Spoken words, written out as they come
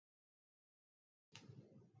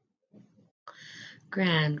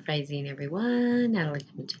Grand rising, everyone. Now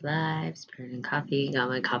welcome to live. Spirit and coffee. Got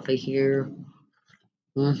my coffee here.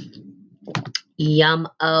 Mm. Yum.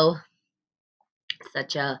 Oh,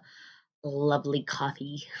 such a lovely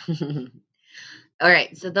coffee. All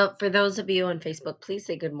right. So, for those of you on Facebook, please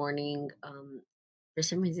say good morning. For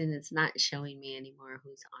some reason, it's not showing me anymore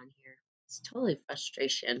who's on here. It's totally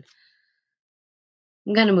frustration.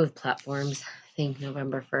 I'm going to move platforms, I think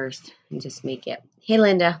November 1st, and just make it. Hey,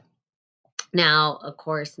 Linda. Now, of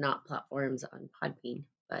course, not platforms on Podbean,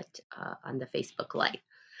 but on the Facebook Live.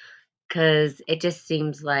 Because it just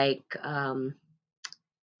seems like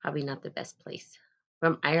probably not the best place.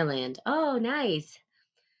 From Ireland. Oh, nice.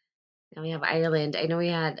 Now we have Ireland. I know we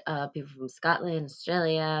had people from Scotland,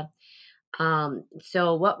 Australia.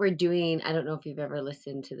 So what we're doing, I don't know if you've ever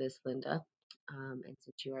listened to this, Linda. And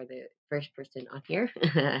since you are the first person on here,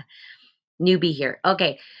 newbie here.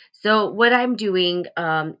 Okay, so what I'm doing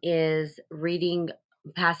is reading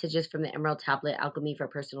passages from the Emerald Tablet Alchemy for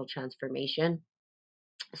Personal Transformation.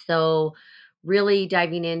 So, really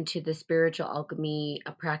diving into the spiritual alchemy,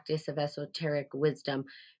 a practice of esoteric wisdom,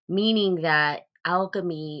 meaning that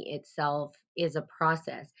alchemy itself is a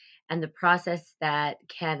process, and the process that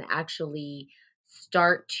can actually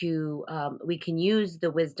start to, we can use the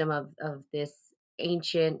wisdom of this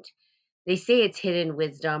ancient, they say it's hidden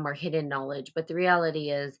wisdom or hidden knowledge, but the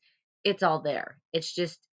reality is it's all there. It's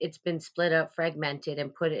just, it's been split up, fragmented,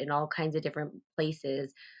 and put in all kinds of different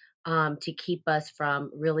places to keep us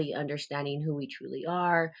from really understanding who we truly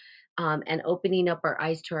are, and opening up our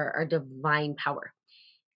eyes to our divine power.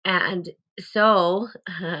 And so,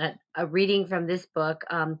 a reading from this book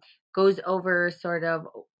goes over sort of,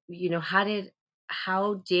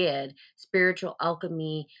 how did spiritual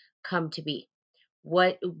alchemy come to be?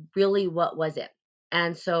 What was it?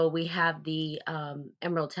 And so we have the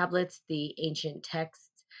Emerald Tablets, the ancient texts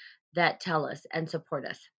that tell us and support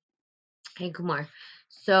us. Hey, Kumar.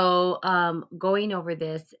 So, going over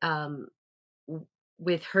this w-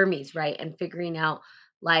 with Hermes, right, and figuring out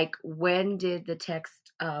like when did the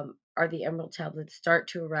text or the Emerald Tablets start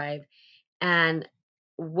to arrive, and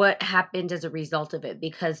what happened as a result of it?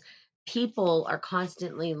 Because people are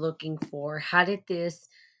constantly looking for how did this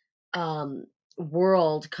um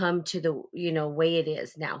world come to the way it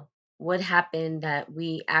is now. What happened that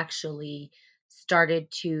we actually started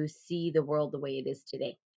to see the world the way it is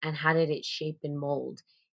today, and how did it shape and mold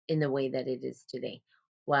in the way that it is today?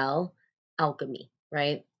 Well, alchemy,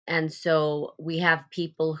 right? And so we have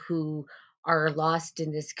people who are lost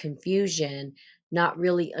in this confusion, not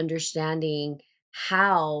really understanding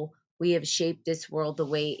how we have shaped this world the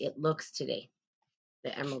way it looks today.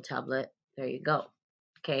 The Emerald Tablet, there you go.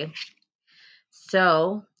 Okay,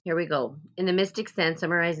 so here we go. In the mystic sense,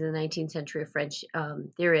 summarized in the 19th century French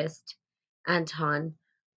theorist Anton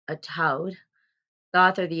Ataud, the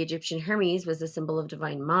author of the Egyptian Hermes was a symbol of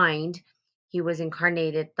divine mind. He was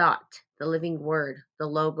incarnated thought, the living word, the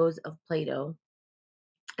logos of Plato,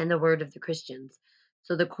 and the word of the Christians.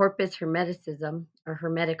 So the Corpus Hermeticism or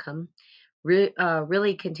Hermeticum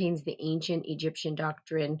really contains the ancient Egyptian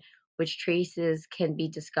doctrine, which traces can be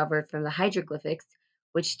discovered from the hieroglyphics,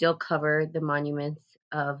 which still cover the monuments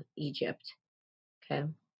of Egypt. Okay.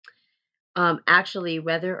 Actually,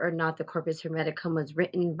 whether or not the Corpus Hermeticum was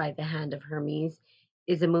written by the hand of Hermes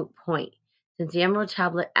is a moot point, since the Emerald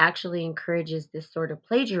Tablet actually encourages this sort of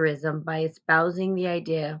plagiarism by espousing the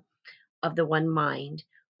idea of the one mind,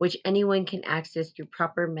 which anyone can access through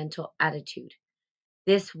proper mental attitude.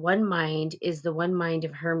 This one mind is the one mind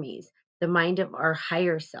of Hermes, the mind of our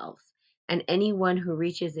higher selves, and anyone who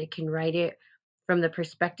reaches it can write it from the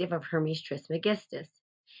perspective of Hermes Trismegistus.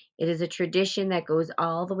 It is a tradition that goes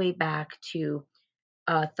all the way back to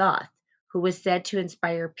Thoth, who was said to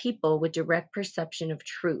inspire people with direct perception of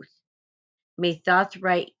truth. May Thoth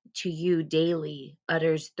write to you daily,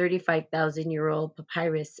 utters 35,000-year-old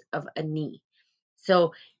papyrus of Ani.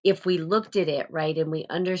 So if we looked at it, right, and we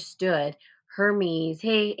understood Hermes,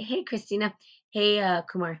 hey, Christina, hey,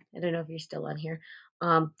 Kumar, I don't know if you're still on here,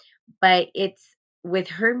 um, but it's with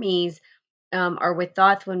Hermes, or with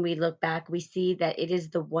thoughts, when we look back, we see that it is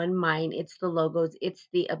the one mind, it's the logos, it's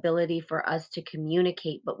the ability for us to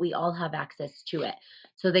communicate, but we all have access to it.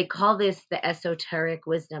 So they call this the esoteric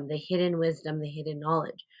wisdom, the hidden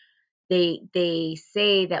knowledge. They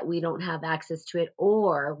say that we don't have access to it,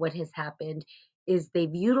 or what has happened is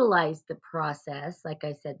they've utilized the process, like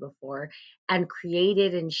I said before, and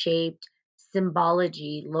created and shaped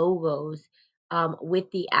symbology logos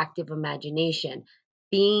with the active imagination,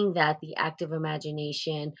 being that the active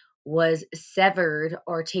imagination was severed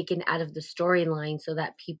or taken out of the storyline so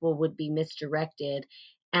that people would be misdirected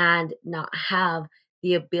and not have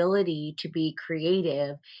the ability to be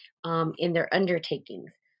creative in their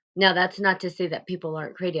undertakings. Now, that's not to say that people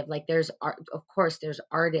aren't creative. Like, there's art, of course, there's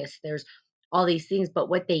artists, there's all these things, but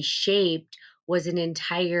what they shaped was an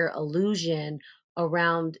entire illusion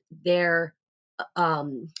around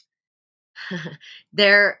um,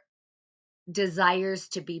 their desires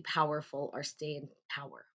to be powerful or stay in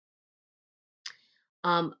power.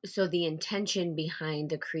 So the intention behind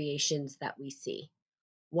the creations that we see.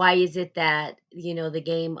 Why is it that, the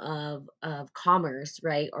game of commerce,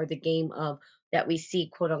 right, or the game of that we see,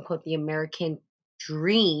 quote unquote, the American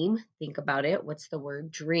dream? Think about it. What's the word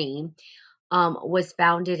dream? Was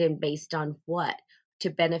founded and based on what? To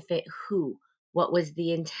benefit who? What was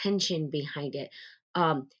the intention behind it?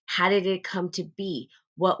 How did it come to be?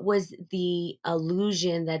 What was the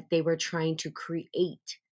illusion that they were trying to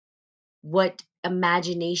create? What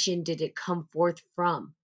imagination did it come forth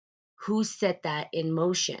from? Who set that in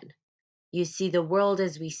motion? You see, the world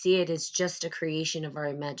as we see it is just a creation of our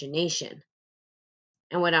imagination.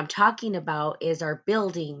 And what I'm talking about is our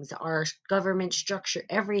buildings, our government structure,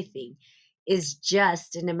 everything is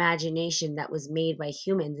just an imagination that was made by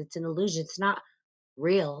humans. It's an illusion, it's not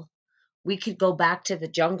real. We could go back to the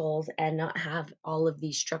jungles and not have all of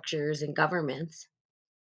these structures and governments.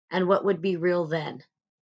 And what would be real then?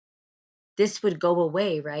 This would go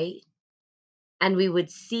away, right? And we would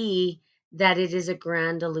see that it is a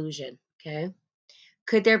grand illusion. Okay.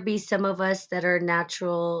 Could there be some of us that are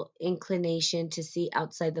natural inclination to see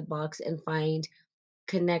outside the box and find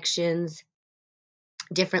connections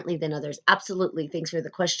differently than others? Absolutely. Thanks for the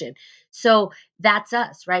question. So that's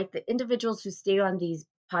us, right? The individuals who stay on these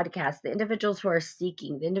podcasts, the individuals who are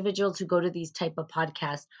seeking, the individuals who go to these type of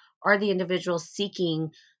podcasts are the individuals seeking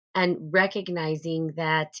and recognizing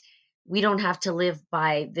that we don't have to live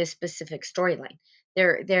by this specific storyline.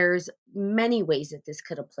 There's many ways that this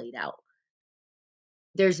could have played out.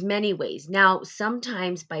 There's many ways. Now,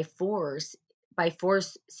 sometimes by force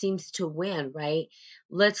seems to win, right?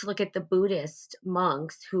 Let's look at the Buddhist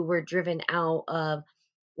monks who were driven out of,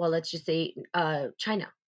 well, let's just say China,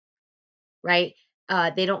 right?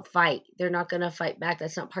 They don't fight. They're not going to fight back.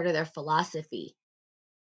 That's not part of their philosophy.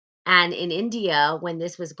 And in India, when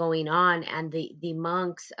this was going on, and the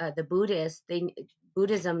monks, the Buddhists, they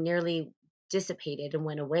Buddhism nearly dissipated and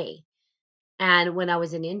went away. And when I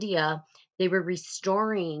was in India, they were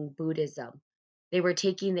restoring Buddhism. They were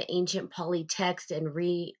taking the ancient Pali text and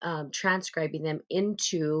transcribing them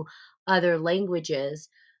into other languages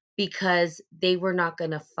because they were not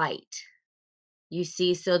going to fight. You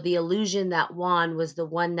see, so the illusion that won was the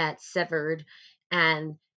one that severed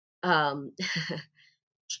and um,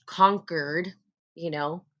 conquered, you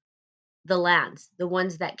know, the lands, the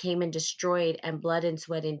ones that came and destroyed and blood and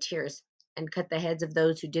sweat and tears and cut the heads of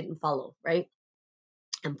those who didn't follow, right?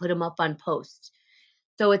 And put them up on posts.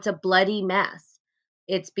 So it's a bloody mess.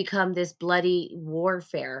 It's become this bloody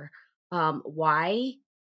warfare. Why?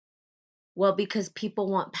 Well, because people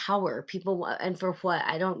want power. People want, and for what?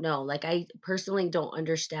 I don't know. Like, I personally don't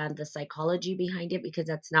understand the psychology behind it because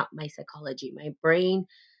that's not my psychology. My brain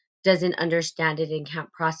doesn't understand it and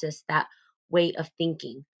can't process that way of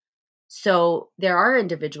thinking. So there are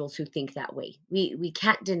individuals who think that way. We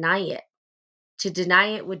can't deny it. To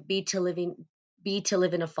deny it would be to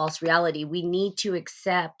live in a false reality. We need to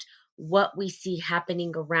accept what we see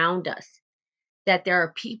happening around us, that there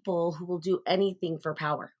are people who will do anything for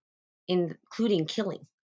power, including killing.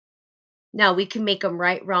 Now, we can make them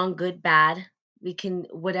right, wrong, good, bad. We can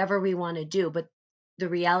whatever we want to do, but the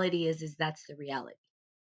reality is that's the reality.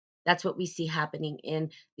 That's what we see happening in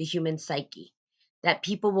the human psyche, that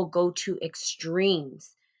people will go to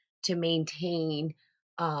extremes to maintain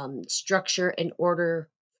structure and order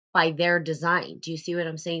by their design. Do you see what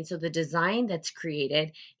I'm saying? So the design that's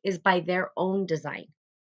created is by their own design.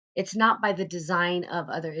 It's not by the design of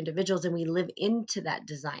other individuals, and we live into that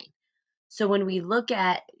design. So when we look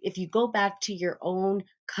at, if you go back to your own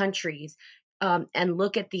countries and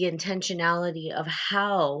look at the intentionality of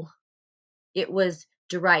how it was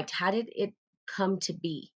derived. How did it come to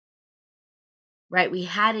be? Right? We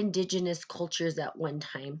had indigenous cultures at one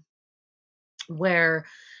time where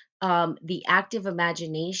the active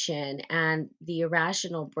imagination and the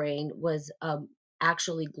irrational brain was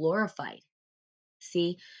actually glorified.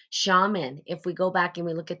 See, shaman, if we go back and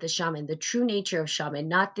we look at the shaman, the true nature of shaman,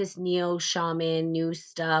 not this neo shaman, new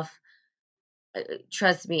stuff.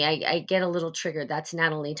 Trust me, I get a little triggered. That's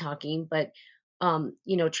Natalie talking, but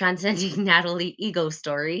transcending Natalie ego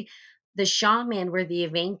story. The shaman were the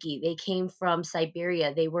Evenki. They came from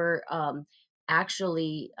Siberia. They were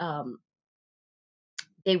actually from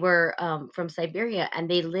Siberia, and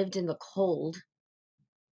they lived in the cold,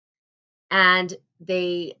 and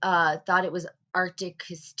they thought it was Arctic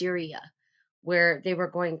hysteria, where they were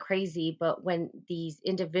going crazy. But when these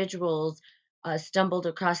individuals stumbled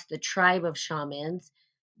across the tribe of shamans,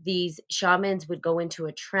 these shamans would go into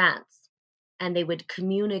a trance and they would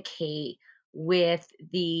communicate with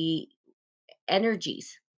the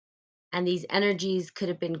energies. And these energies could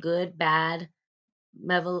have been good, bad,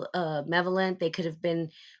 malevolent. They could have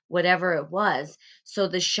been whatever it was. So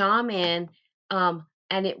the shaman,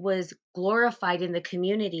 and it was glorified in the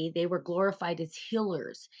community. They were glorified as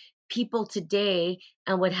healers. People today,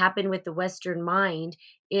 and what happened with the Western mind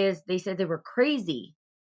is they said they were crazy.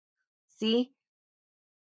 See,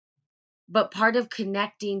 but part of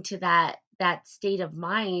connecting to that state of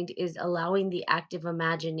mind is allowing the active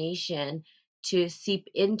imagination to seep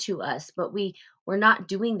into us. But we're not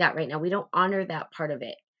doing that right now. We don't honor that part of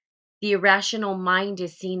it. The irrational mind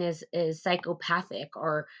is seen as psychopathic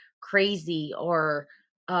or crazy or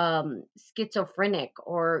schizophrenic,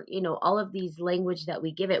 or all of these language that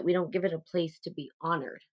we give it. We don't give it a place to be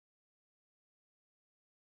honored.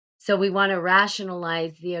 So we want to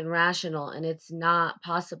rationalize the irrational, and it's not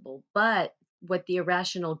possible. But what the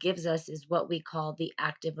irrational gives us is what we call the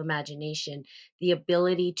active imagination, the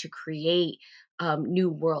ability to create new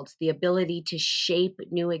worlds, the ability to shape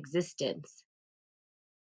new existence.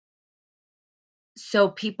 So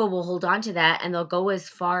people will hold on to that, and they'll go as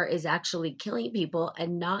far as actually killing people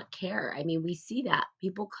and not care. I mean, we see that.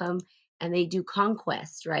 People come and they do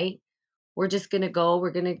conquest, right? We're just going to go,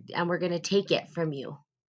 we're going to take it from you.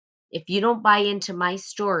 If you don't buy into my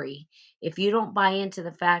story, if you don't buy into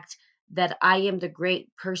the fact that I am the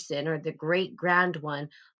great person or the great grand one,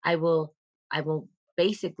 I will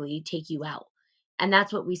basically take you out. And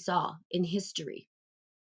that's what we saw in history,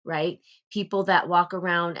 right? People that walk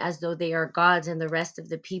around as though they are gods and the rest of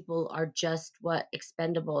the people are just what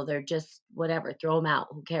expendable. They're just whatever, throw them out,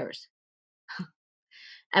 who cares?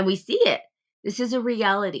 And we see it. This is a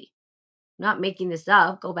reality. Not making this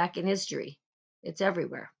up, go back in history. It's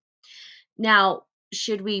everywhere. Now,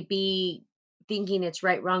 should we be thinking it's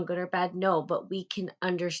right, wrong, good or bad? No, but we can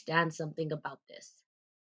understand something about this.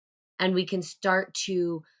 And we can start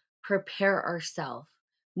to prepare ourselves,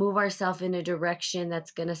 move ourselves in a direction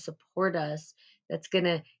that's going to support us, that's going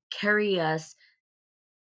to carry us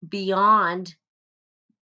beyond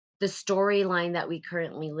the storyline that we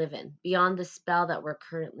currently live in, beyond the spell that we're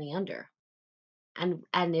currently under. And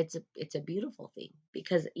it's a beautiful thing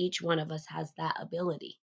because each one of us has that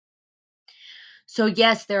ability. So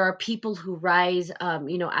yes, there are people who rise,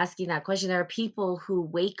 asking that question. There are people who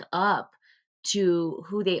wake up to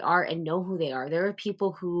who they are and know who they are. There are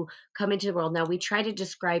people who come into the world. Now we try to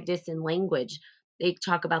describe this in language. They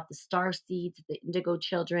talk about the star seeds, the indigo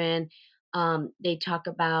children. They talk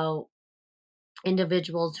about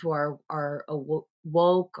individuals who are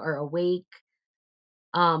woke or awake.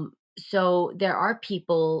 So there are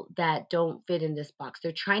people that don't fit in this box.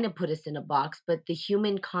 They're trying to put us in a box, but the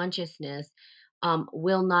human consciousness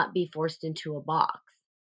will not be forced into a box,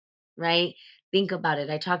 right? Think about it.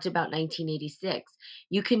 I talked about 1986.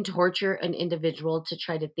 You can torture an individual to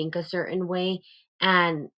try to think a certain way,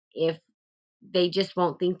 and if they just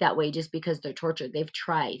won't think that way just because they're tortured, they've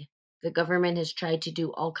tried. The government has tried to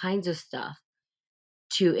do all kinds of stuff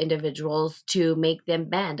to individuals to make them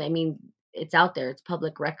bend. I mean, it's out there, it's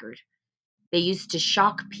public record. They used to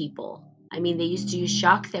shock people. I mean, they used to use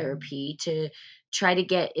shock therapy to try to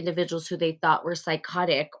get individuals who they thought were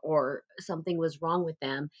psychotic or something was wrong with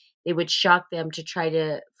them. They would shock them to try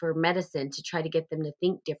to, for medicine, to try to get them to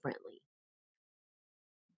think differently.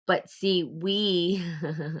 But see, we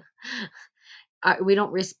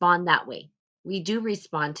don't respond that way. We do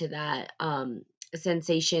respond to that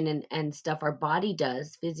sensation and stuff our body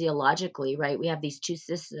does physiologically, right? We have these two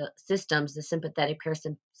systems, the sympathetic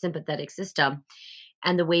parasympathetic system,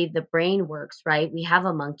 and the way the brain works, right? We have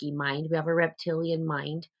a monkey mind, we have a reptilian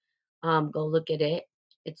mind. Go look at it.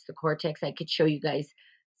 It's the cortex. I could show you guys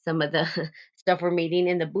some of the stuff we're meeting.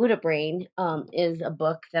 In the Buddha Brain is a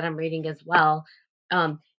book that I'm reading as well.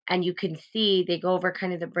 Um, and you can see they go over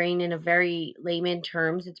kind of the brain in a very layman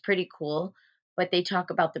terms. It's pretty cool, but they talk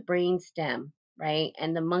about the brain stem, right?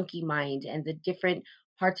 And the monkey mind and the different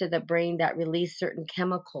parts of the brain that release certain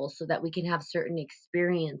chemicals so that we can have certain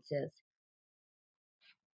experiences.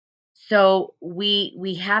 So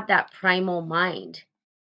we have that primal mind,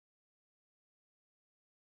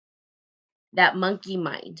 that monkey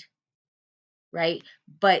mind, right?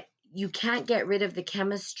 But you can't get rid of the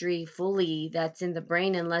chemistry fully that's in the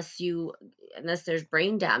brain unless there's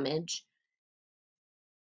brain damage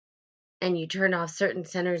and you turn off certain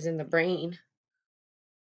centers in the brain.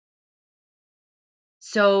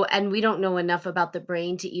 So, and we don't know enough about the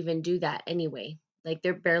brain to even do that anyway. Like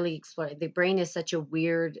they're barely exploring. The brain is such a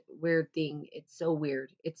weird thing. It's so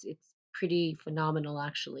weird. It's pretty phenomenal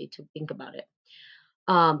actually to think about it.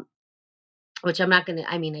 Um, which I'm not gonna.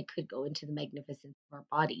 I mean, I could go into the magnificence of our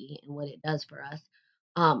body and what it does for us,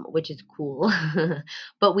 which is cool.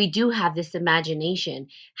 But we do have this imagination.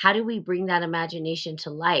 How do we bring that imagination to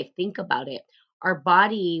life? Think about it. Our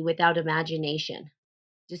body without imagination.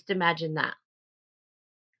 Just imagine that.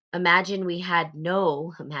 Imagine we had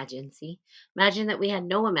no imagine, see? Imagine that we had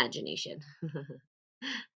no imagination.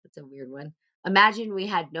 That's a weird one. Imagine we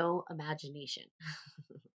had no imagination.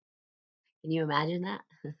 Can you imagine that?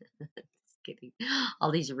 Just kidding.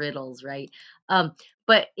 All these riddles, right?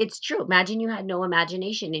 But it's true. Imagine you had no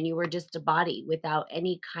imagination and you were just a body without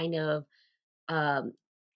um,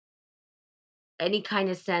 any kind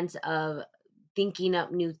of sense of thinking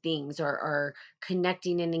up new things or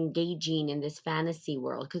connecting and engaging in this fantasy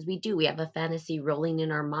world because we have a fantasy rolling in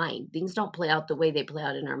our mind. Things don't play out the way they play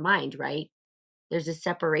out in our mind, right? There's a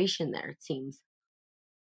separation there, it seems.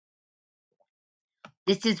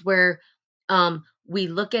 This is where we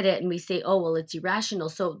look at it and we say, oh well, it's irrational.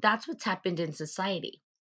 So that's what's happened in society,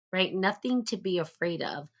 right? Nothing to be afraid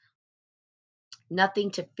of,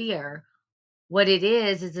 nothing to fear. What it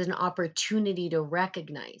is an opportunity to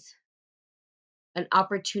recognize, an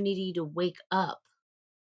opportunity to wake up,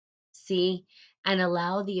 see, and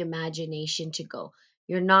allow the imagination to go.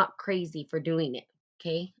 You're not crazy for doing it.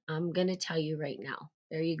 Okay. I'm going to tell you right now.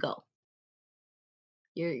 There you go.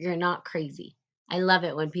 You're not crazy. I love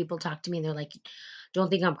it when people talk to me and they're like, don't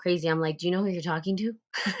think I'm crazy. I'm like, do you know who you're talking to?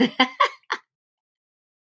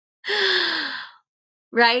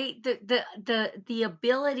 Right? The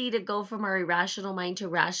ability to go from our irrational mind to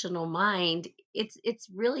rational mind, it's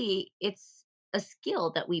really it's a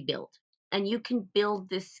skill that we build. And you can build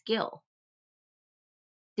this skill.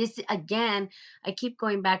 This again, I keep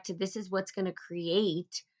going back to this is what's going to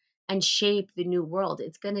create and shape the new world.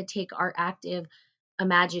 It's going to take our active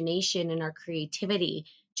imagination and our creativity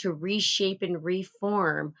to reshape and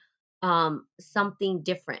reform something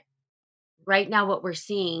different. Right now, what we're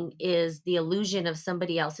seeing is the illusion of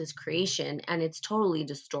somebody else's creation, and it's totally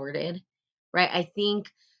distorted. Right? I think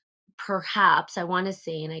perhaps I want to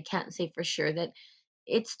say, and I can't say for sure, that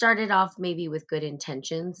it started off maybe with good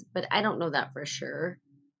intentions, but I don't know that for sure.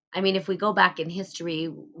 I mean, if we go back in history,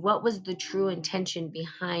 what was the true intention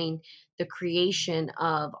behind the creation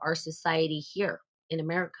of our society here in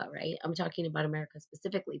America, right? I'm talking about America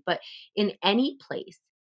specifically, but in any place,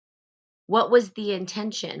 what was the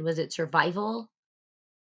intention? Was it survival?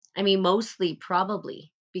 I mean, mostly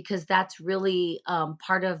probably because that's really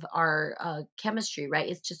part of our chemistry, right?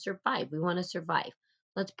 Is to survive. We want to survive.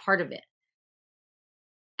 That's part of it.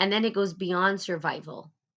 And then it goes beyond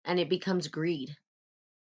survival and it becomes greed,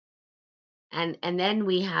 and then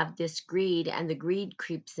we have this greed, and the greed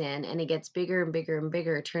creeps in and it gets bigger and bigger and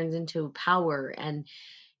bigger, it turns into power, and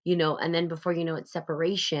and then before you know it,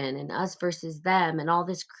 separation and us versus them and all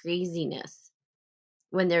this craziness.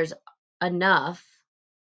 When there's enough,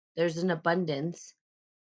 there's an abundance,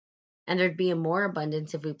 and there'd be a more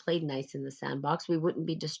abundance if we played nice in the sandbox. We wouldn't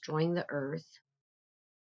be destroying the earth,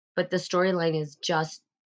 but the storyline is just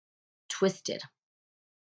twisted.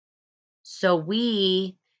 So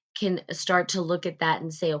we can start to look at that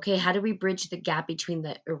and say, okay, how do we bridge the gap between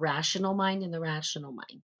the irrational mind and the rational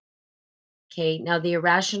mind? Okay, now the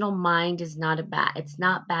irrational mind is not a bad, it's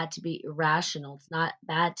not bad to be irrational. It's not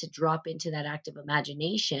bad to drop into that active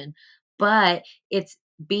imagination, but it's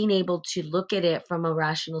being able to look at it from a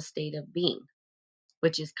rational state of being,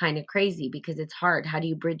 which is kind of crazy because it's hard. How do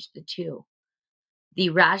you bridge the two? The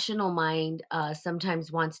rational mind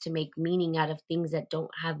sometimes wants to make meaning out of things that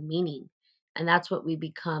don't have meaning. And that's what we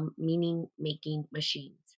become, meaning making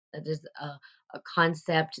machines. That is a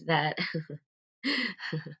concept that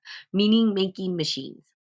meaning making machines,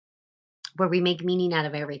 where we make meaning out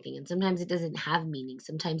of everything. And sometimes it doesn't have meaning,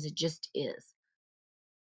 sometimes it just is.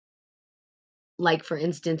 Like, for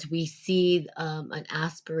instance, we see an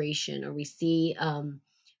aspiration, or we see a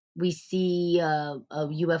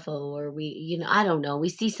UFO, or I don't know, we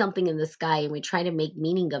see something in the sky and we try to make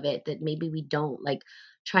meaning of it that maybe we don't, like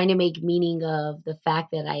trying to make meaning of the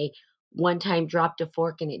fact that I one time dropped a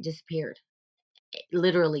fork and it disappeared. It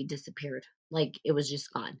literally disappeared. Like it was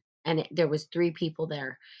just gone. And there was three people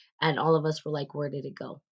there and all of us were like, where did it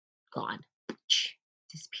go? Gone.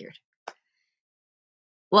 Disappeared.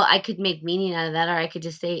 Well, I could make meaning out of that, or I could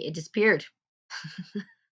just say it disappeared.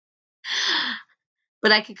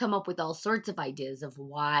 But I could come up with all sorts of ideas of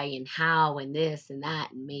why and how and this and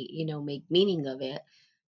that, and make meaning of it.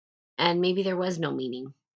 And maybe there was no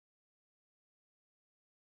meaning.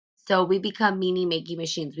 So we become meaning making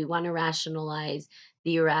machines. We want to rationalize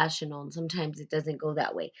the irrational, and sometimes it doesn't go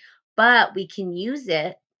that way. But we can use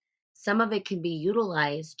it, some of it can be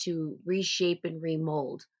utilized to reshape and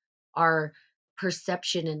remold our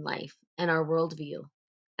perception in life and our worldview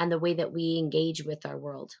and the way that we engage with our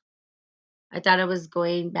world. I thought I was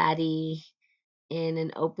going batty in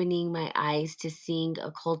and opening my eyes to seeing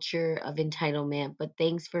a culture of entitlement, but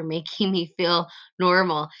thanks for making me feel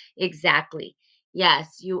normal. Exactly.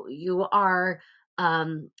 Yes, you are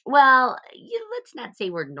well, let's not say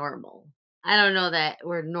we're normal. I don't know that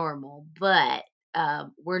we're normal, but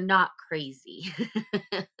we're not crazy.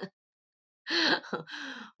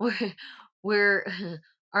 we're we're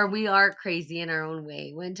or we are crazy in our own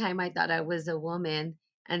way. One time I thought I was a woman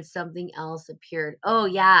and something else appeared. Oh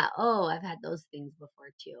yeah. Oh, I've had those things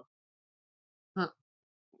before too. Huh.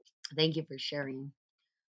 Thank you for sharing.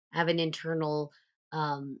 I have an internal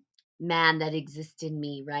um man that exists in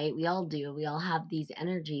me, right? We all do. We all have these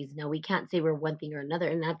energies. Now we can't say we're one thing or another,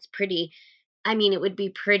 and that's pretty, I mean, it would be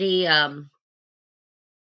pretty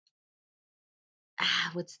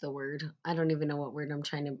what's the word? I don't even know what word I'm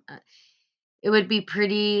trying to it would be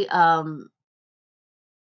pretty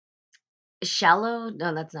shallow?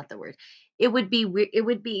 No, that's not the word. It would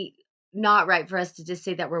be not right for us to just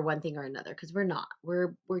say that we're one thing or another because we're not.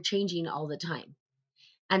 We're changing all the time.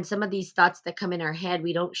 And some of these thoughts that come in our head,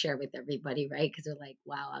 we don't share with everybody, right? Because they're like,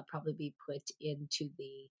 wow, I'll probably be put into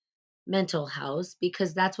the mental house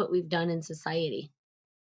because that's what we've done in society.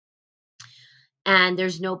 And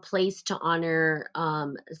there's no place to honor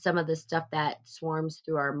some of the stuff that swarms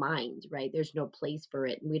through our mind, right? There's no place for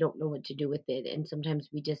it, and we don't know what to do with it. And sometimes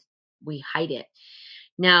we hide it.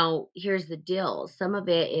 Now, here's the deal. Some of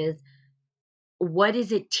it is, what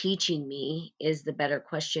is it teaching me is the better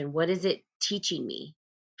question. What is it teaching me?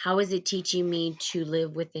 How is it teaching me to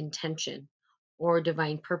live with intention or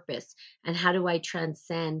divine purpose? And how do I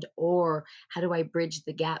transcend, or how do I bridge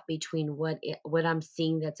the gap between what I'm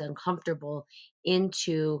seeing that's uncomfortable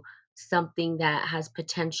into something that has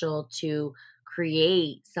potential to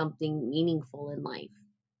create something meaningful in life,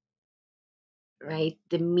 right?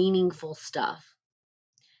 The meaningful stuff.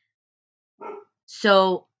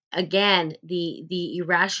 So again, the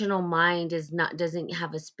irrational mind is not doesn't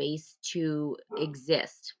have a space to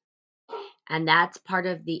exist. And that's part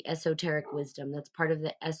of the esoteric wisdom. That's part of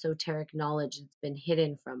the esoteric knowledge that's been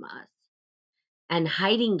hidden from us. And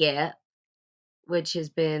hiding it, which has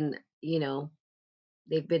been,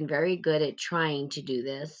 they've been very good at trying to do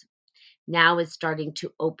this. Now it's starting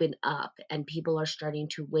to open up and people are starting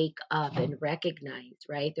to wake up and recognize,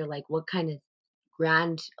 right? They're like, what kind of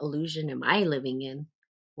grand illusion am I living in?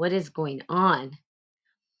 What is going on?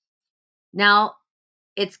 Now,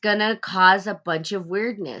 it's gonna cause a bunch of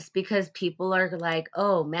weirdness because people are like,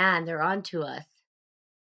 "Oh man, they're on to us."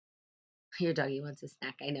 Your doggy wants a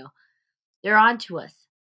snack, I know. They're on to us.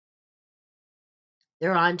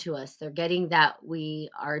 They're on to us. They're getting that we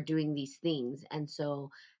are doing these things. And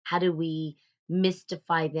so, how do we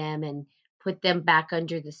mystify them and put them back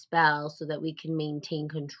under the spell so that we can maintain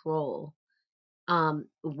control?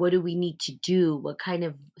 What do we need to do? What kind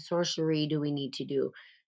of sorcery do we need to do?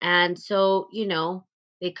 And so,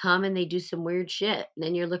 they come and they do some weird shit. And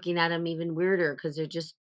then you're looking at them even weirder because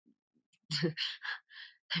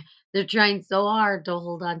they're trying so hard to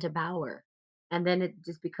hold on to power. And then it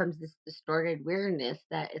just becomes this distorted weirdness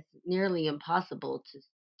that it's nearly impossible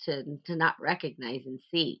to not recognize and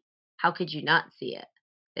see. How could you not see it?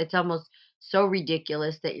 It's almost so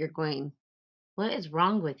ridiculous that you're going, what is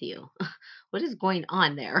wrong with you? What is going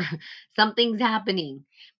on there? Something's happening.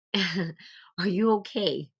 Are you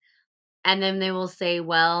okay? And then they will say,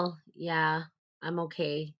 well, yeah, I'm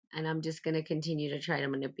okay. And I'm just going to continue to try to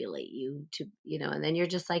manipulate you and then you're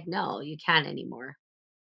just like, no, you can't anymore.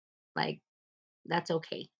 Like, that's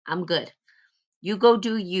okay. I'm good. You go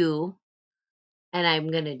do you, and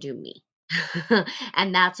I'm going to do me.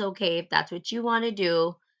 And that's okay if that's what you want to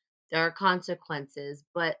do. There are consequences,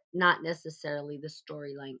 but not necessarily the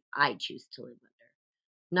storyline I choose to live under.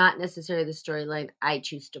 Not necessarily the storyline I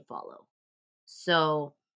choose to follow.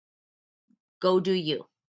 So go do you.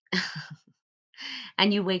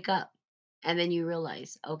 And you wake up and then you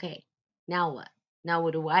realize, okay, now what? Now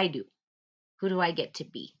what do I do? Who do I get to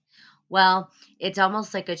be? Well, it's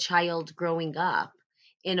almost like a child growing up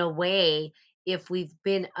in a way. If we've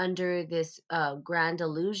been under this grand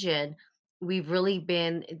illusion, we've really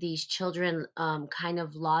been these children kind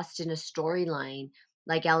of lost in a storyline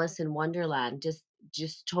like Alice in Wonderland,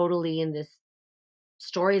 just totally in this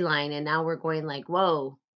storyline. And now we're going like,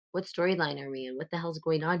 whoa, what storyline are we in? What the hell's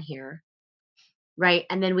going on here? Right?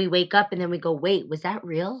 And then we wake up and then we go, wait, was that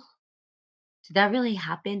real? Did that really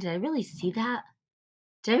happen? Did I really see that?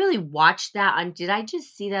 Did I really watch that on did I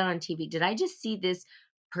just see that on TV? Did I just see this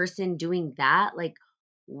person doing that? Like,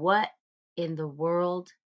 what in the world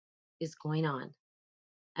is going on?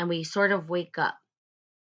 And we sort of wake up,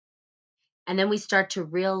 and then we start to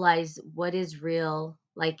realize what is real,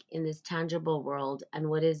 like in this tangible world, and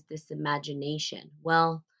what is this imagination.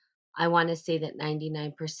 Well, I want to say that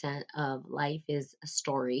 99% of life is a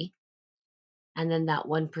story, and then that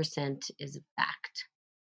 1% is a fact.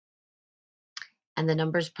 And the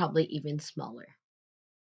number's probably even smaller.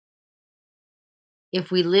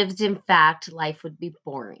 If we lived in fact, life would be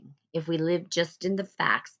boring. If we lived just in the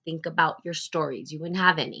facts, think about your stories. You wouldn't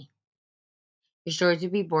have any. Your stories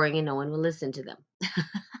would be boring and no one would listen to them.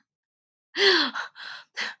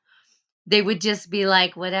 They would just be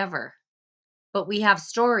like, whatever. But we have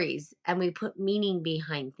stories and we put meaning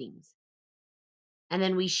behind things. And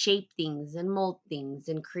then we shape things and mold things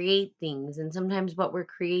and create things. And sometimes what we're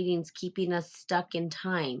creating is keeping us stuck in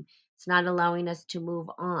time. It's not allowing us to move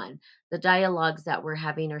on. The dialogues that we're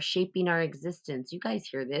having are shaping our existence. You guys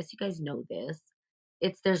hear this. You guys know this.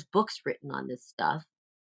 There's books written on this stuff.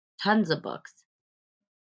 Tons of books.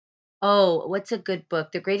 Oh, what's a good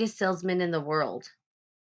book? The Greatest Salesman in the World.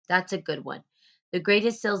 That's a good one. The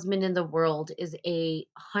Greatest Salesman in the World is a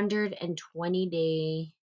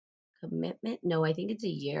 120-day commitment. No, I think it's a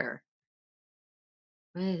year.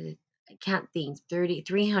 What is it? I can't think.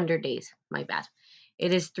 300 days. My bad.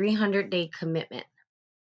 It is 300-day commitment.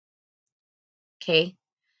 Okay.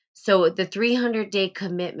 So the 300-day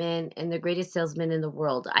commitment and the greatest salesman in the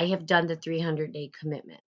world, I have done the 300-day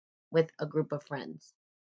commitment with a group of friends.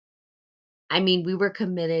 I mean, we were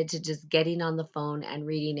committed to just getting on the phone and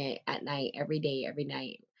reading it at night, every day, every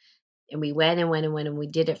night. And we went and went and went and we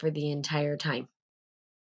did it for the entire time.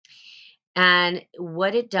 And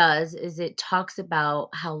what it does is it talks about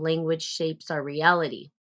how language shapes our reality.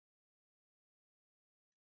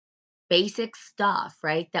 Basic stuff,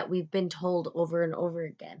 right? That we've been told over and over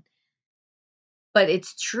again. But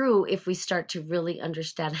it's true if we start to really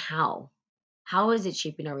understand how. How is it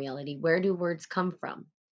shaping our reality? Where do words come from?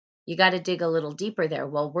 You got to dig a little deeper there.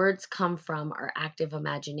 Well, words come from our active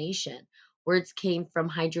imagination. Words came from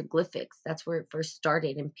hieroglyphics. That's where it first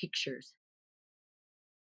started in pictures.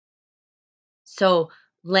 So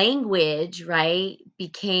language, right,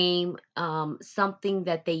 became something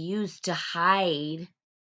that they used to hide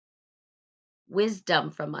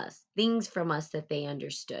wisdom from us, things from us that they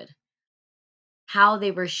understood, how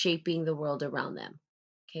they were shaping the world around them.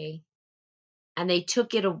 Okay. And they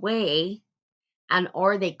took it away and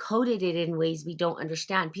or they coded it in ways we don't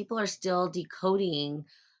understand. People are still decoding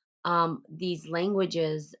these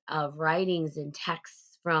languages of writings and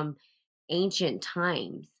texts from ancient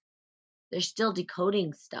times. They're still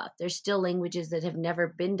decoding stuff. There's still languages that have never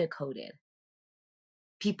been decoded.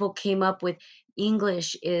 People came up with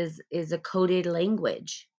English is a coded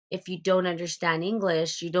language. If you don't understand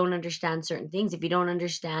English, you don't understand certain things. If you don't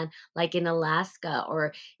understand, like in Alaska,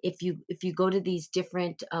 or if you go to these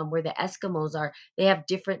different where the Eskimos are, they have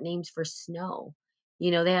different names for snow.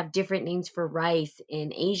 They have different names for rice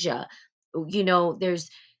in Asia.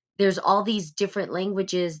 There's all these different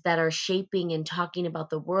languages that are shaping and talking about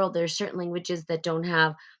the world. There's certain languages that don't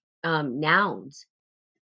have nouns.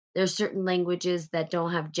 There's certain languages that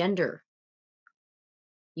don't have gender.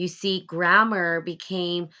 You see, grammar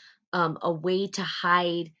became a way to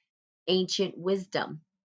hide ancient wisdom,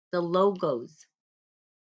 the logos.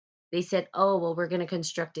 They said, oh, well, we're going to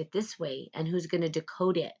construct it this way, and who's going to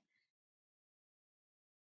decode it?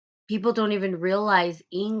 People don't even realize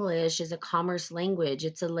English is a commerce language.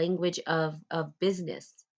 It's a language of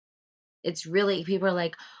business. It's really, people are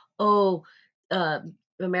like, oh, uh,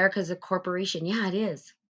 America's a corporation. Yeah, it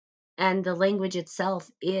is. And the language itself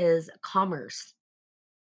is commerce.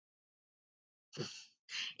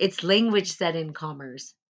 It's language set in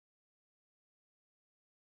commerce.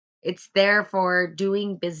 It's there for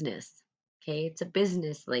doing business. Okay, it's a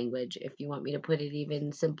business language if you want me to put it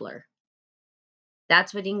even simpler.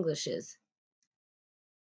 That's what English is.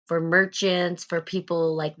 For merchants, for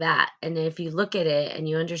people like that. And if you look at it and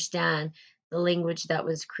you understand the language that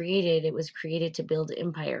was created, it was created to build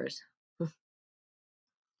empires,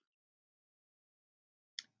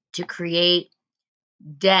 to create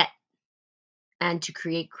debt and to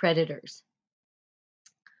create creditors.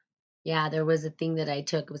 Yeah, there was a thing that I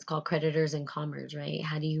took. It was called creditors and commerce, right?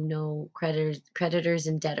 How do you know creditors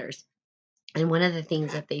and debtors? And one of the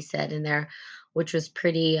things that they said in there, which was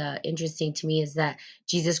pretty interesting to me, is that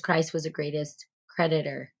Jesus Christ was the greatest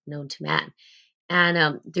creditor known to man.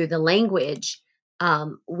 And through the language,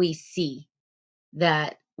 we see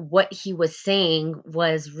that what he was saying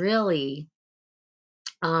was really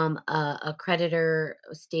a creditor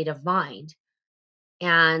state of mind.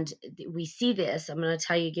 And we see this. I'm going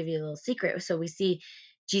to give you a little secret. So we see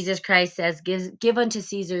Jesus Christ says, give unto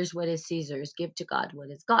Caesar's what is Caesar's, give to God what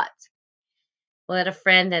is God's. Well, I had a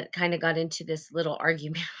friend that kind of got into this little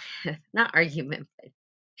argument, not argument, but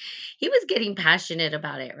he was getting passionate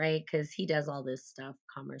about it, right? Because he does all this stuff,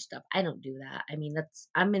 commerce stuff. I don't do that. I mean,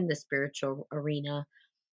 I'm in the spiritual arena.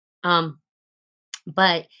 Um,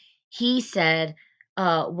 but he said,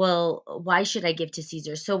 well, why should I give to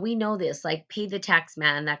Caesar? So we know this, like pay the tax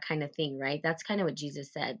man, that kind of thing, right? That's kind of what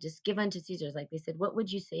Jesus said. Just give unto Caesar's. Like they said, what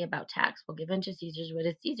would you say about tax? Well, give unto Caesar's what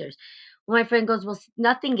is Caesar's. Well, my friend goes, well,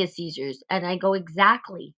 nothing is Caesar's. And I go,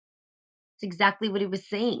 exactly. It's exactly what he was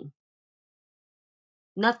saying.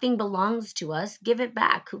 Nothing belongs to us. Give it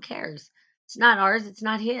back. Who cares? It's not ours. It's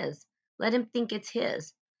not his. Let him think it's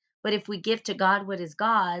his. But if we give to God what is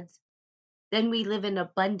God's, then we live in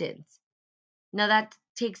abundance. Now that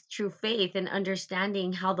takes true faith and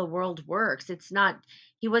understanding how the world works. It's not,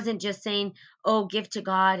 he wasn't just saying, oh, give to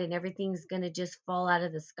God and everything's going to just fall out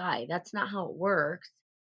of the sky. That's not how it works.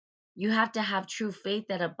 You have to have true faith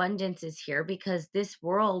that abundance is here because this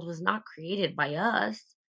world was not created by us.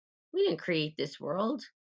 We didn't create this world.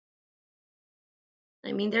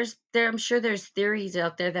 I mean, I'm sure there's theories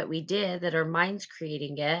out there that we did that our minds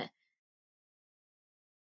creating it.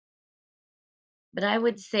 But I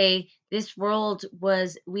would say this world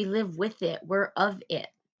we live with it. We're of it.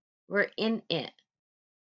 We're in it.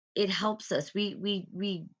 It helps us.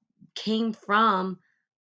 We came from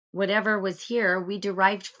whatever was here. We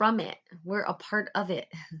derived from it. We're a part of it.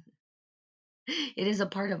 It is a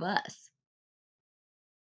part of us.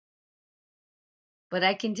 But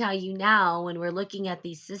I can tell you now, when we're looking at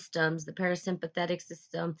these systems, the parasympathetic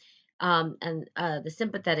system, and the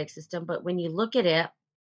sympathetic system, but when you look at it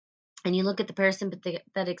and you look at the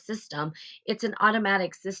parasympathetic system, it's an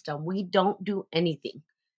automatic system. We don't do anything.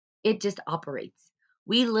 It just operates.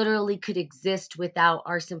 We literally could exist without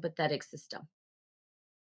our sympathetic system.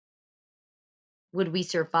 Would we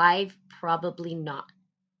survive? Probably not.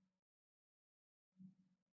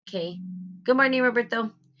 Okay. Good morning,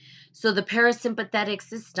 Roberto. So the parasympathetic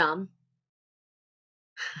system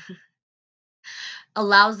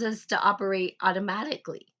allows us to operate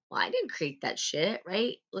automatically. Well, I didn't create that shit,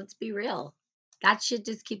 right? Let's be real. That shit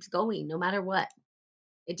just keeps going no matter what.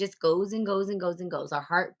 It just goes and goes and goes and goes. Our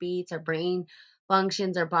heart beats, our brain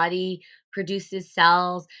functions, our body produces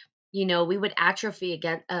cells. We would atrophy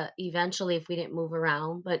again eventually if we didn't move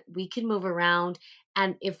around, but we can move around.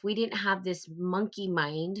 And if we didn't have this monkey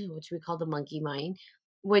mind, which we call the monkey mind,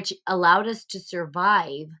 which allowed us to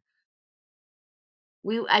survive,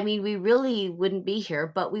 we really wouldn't be here,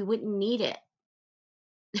 but we wouldn't need it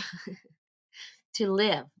to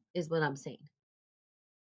live, is what I'm saying.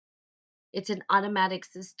 It's an automatic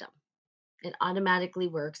system. It automatically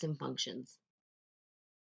works and functions.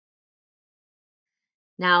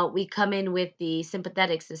 Now we come in with the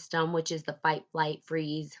sympathetic system, which is the fight, flight,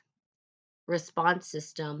 freeze response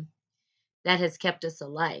system that has kept us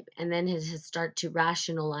alive. And then it has started to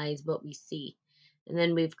rationalize what we see. And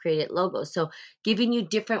then we've created logos. So giving you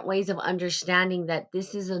different ways of understanding that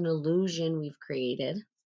this is an illusion we've created.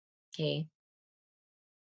 Okay.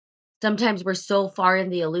 Sometimes we're so far in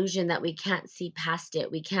the illusion that we can't see past it.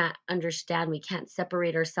 We can't understand. We can't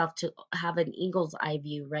separate ourselves to have an eagle's eye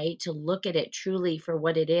view, right? To look at it truly for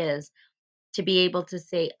what it is, to be able to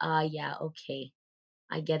say, yeah, okay,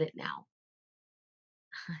 I get it now.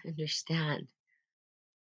 I understand.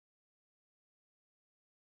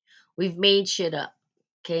 We've made shit up.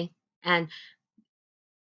 Okay. And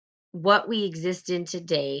what we exist in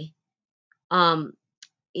today um,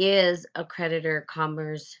 is a creditor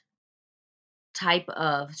commerce type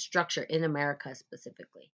of structure in America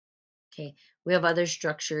specifically. Okay. We have other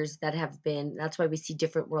structures that have been, that's why we see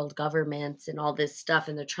different world governments and all this stuff.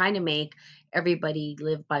 And they're trying to make everybody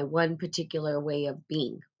live by one particular way of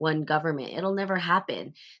being, one government. It'll never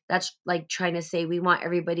happen. That's like trying to say we want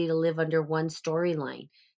everybody to live under one storyline.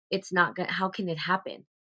 It's not going to, how can it happen?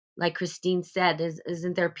 Like Christine said,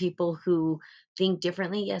 isn't there people who think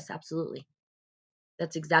differently? Yes, absolutely.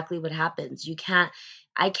 That's exactly what happens.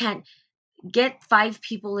 I can't get 5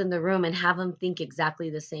 people in the room and have them think exactly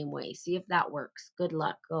the same way. See if that works. Good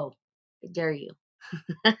luck. Go. I dare you.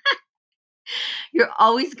 You're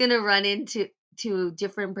always going to run into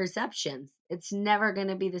different perceptions. It's never going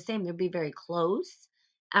to be the same. They'll be very close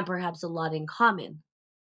and perhaps a lot in common.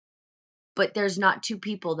 But there's not 2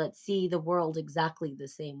 people that see the world exactly the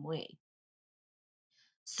same way.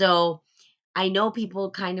 So I know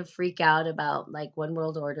people kind of freak out about like one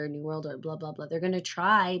world order, new world order, blah blah blah. They're going to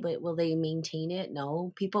try, but will they maintain it?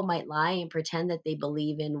 No. People might lie and pretend that they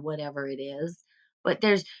believe in whatever it is, but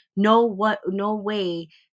there's no way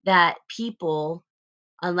that people,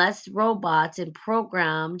 unless robots and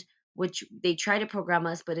programmed, which they try to program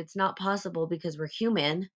us, but it's not possible because we're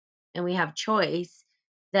human and we have choice,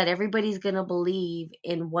 that everybody's going to believe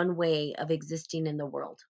in one way of existing in the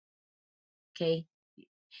world. Okay?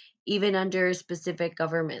 Even under specific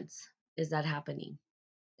governments is that happening.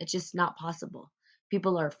 It's just not possible.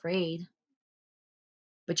 People are afraid,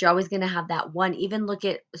 but you're always going to have that one. Even look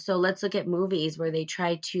at, so let's look at movies where they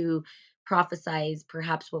try to prophesize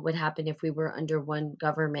perhaps what would happen if we were under one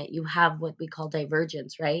government. You have what we call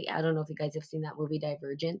divergence, right? I don't know if you guys have seen that movie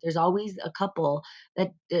Divergent. There's always a couple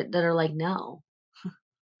that are like, no,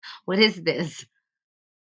 what is this?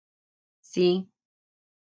 See,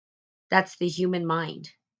 that's the human mind.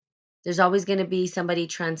 There's always going to be somebody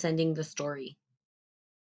transcending the story.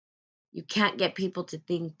 You can't get people to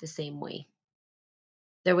think the same way.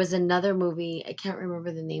 There was another movie, I can't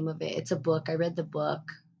remember the name of it. It's a book. I read the book.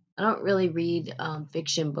 I don't really read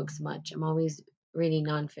fiction books much. I'm always reading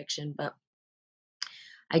nonfiction, but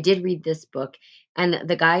I did read this book. And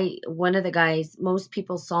the guy, one of the guys, most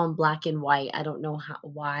people saw in black and white. I don't know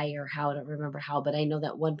why or how. I don't remember how, but I know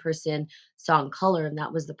that one person saw in color, and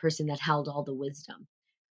that was the person that held all the wisdom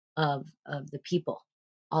of the people,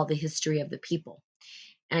 all the history of the people,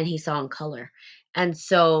 and he saw in color. And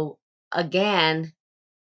so again,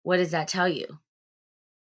 what does that tell you?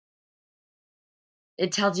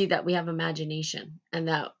 It tells you that we have imagination and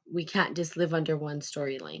that we can't just live under one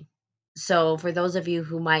storyline. So, for those of you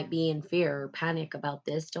who might be in fear or panic about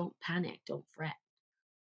this, don't panic, don't fret.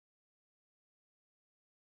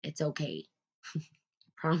 It's okay.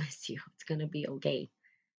 Promise you, it's going to be okay.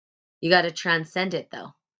 You got to transcend it though.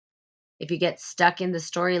 If you get stuck in the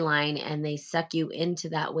storyline and they suck you into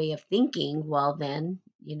that way of thinking, well, then,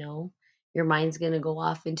 your mind's going to go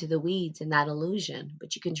off into the weeds in that illusion,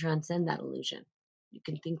 but you can transcend that illusion. You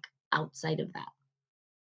can think outside of that.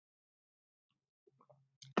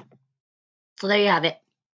 So, there you have it.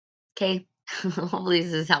 Okay. Hopefully,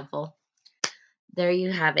 this is helpful. There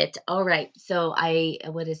you have it. All right. So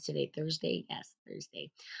what is today? Thursday? Yes,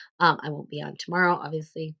 Thursday. I won't be on tomorrow,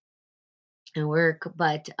 obviously, and work,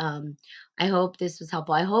 but I hope this was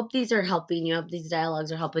helpful. I hope these are helping you. I hope these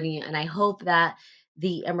dialogues are helping you, and I hope that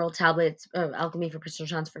the Emerald Tablets of Alchemy for Personal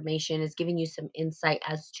Transformation is giving you some insight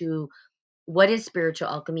as to what is spiritual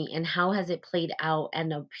alchemy and how has it played out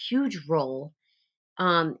and a huge role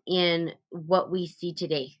in what we see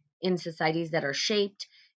today in societies that are shaped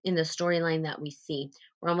in the storyline that we see.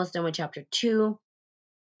 We're almost done with chapter 2.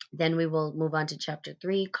 Then we will move on to chapter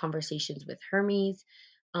 3, Conversations with Hermes.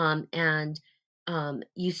 And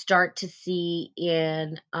you start to see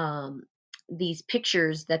in these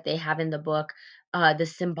pictures that they have in the book the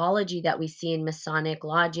symbology that we see in Masonic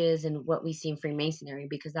lodges and what we see in Freemasonry,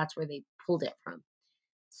 because that's where they pulled it from.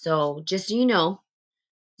 So, just so you know,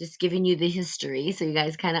 just giving you the history so you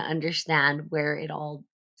guys kind of understand where it all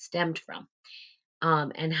stemmed from,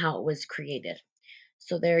 and how it was created.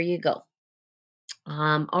 So there you go.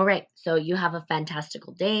 All right. So you have a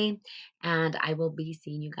fantastical day, and I will be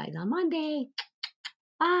seeing you guys on Monday.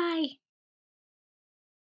 Bye.